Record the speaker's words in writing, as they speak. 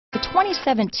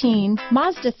2017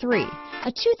 Mazda 3.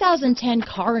 A 2010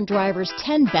 Car and Driver's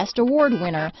 10 Best Award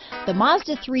winner, the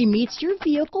Mazda 3 meets your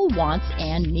vehicle wants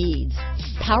and needs.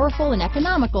 Powerful and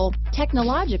economical,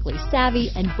 technologically savvy,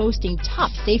 and boasting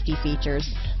top safety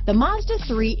features, the Mazda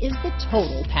 3 is the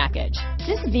total package.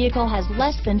 This vehicle has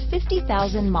less than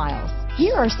 50,000 miles.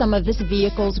 Here are some of this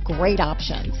vehicle's great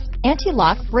options: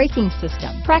 anti-lock braking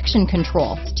system, traction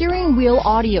control, steering wheel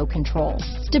audio controls,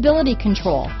 stability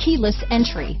control, keyless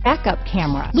entry, backup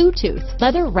camera, Bluetooth,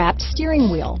 leather-wrapped steering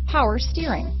wheel, power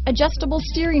steering, adjustable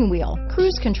steering wheel,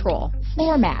 cruise control,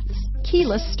 floor mats,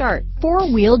 keyless start,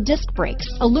 four-wheel disc brakes,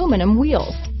 aluminum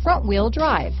wheels, front-wheel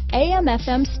drive,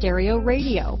 AM/FM stereo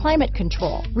radio, climate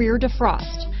control, rear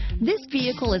defrost. This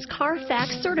vehicle is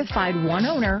Carfax certified one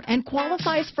owner and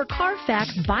qualifies for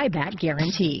Carfax buyback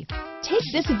guarantee. Take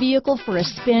this vehicle for a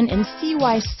spin and see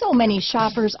why so many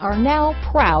shoppers are now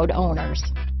proud owners.